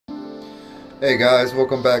Hey guys,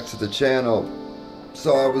 welcome back to the channel.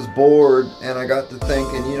 So I was bored and I got to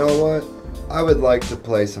thinking, you know what? I would like to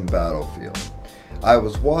play some Battlefield. I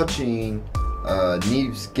was watching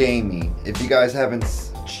Neebs Gaming. If you guys haven't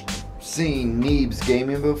seen Neebs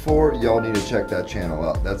Gaming before, y'all need to check that channel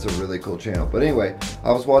out. That's a really cool channel. But anyway,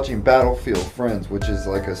 I was watching Battlefield Friends, which is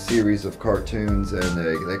like a series of cartoons,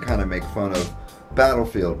 and they kind of make fun of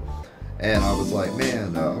Battlefield. And I was like,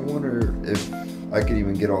 man, I wonder if I could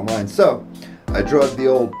even get online. So I drug the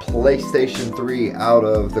old PlayStation 3 out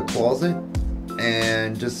of the closet,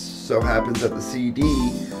 and just so happens that the CD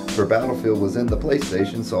for Battlefield was in the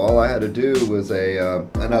PlayStation, so all I had to do was an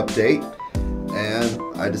update,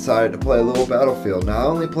 and I decided to play a little Battlefield. Now I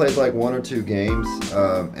only played like 1 or 2 games,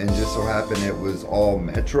 and just so happened it was all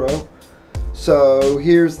Metro. So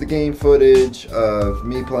here's the game footage of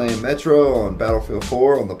me playing Metro on Battlefield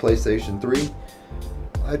 4 on the PlayStation 3.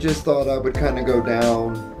 I just thought I would kind of go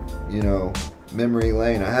down, you know, memory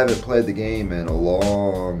lane. I haven't played the game in a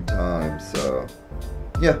long time, so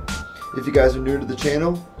yeah. If you guys are new to the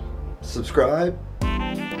channel, subscribe,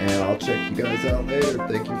 and I'll check you guys out later.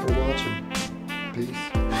 Thank you for watching. Peace.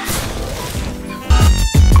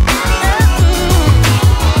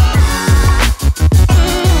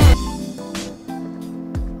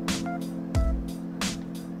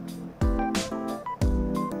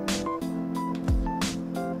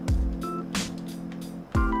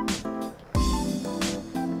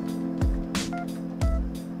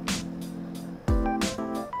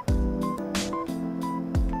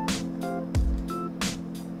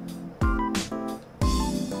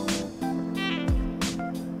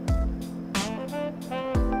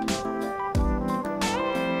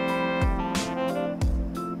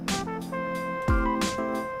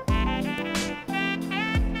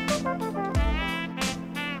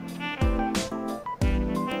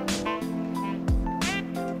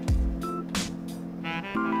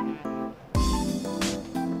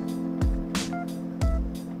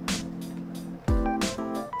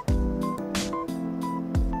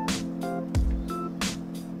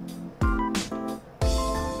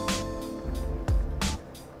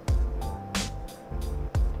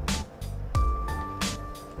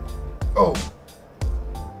 Oh.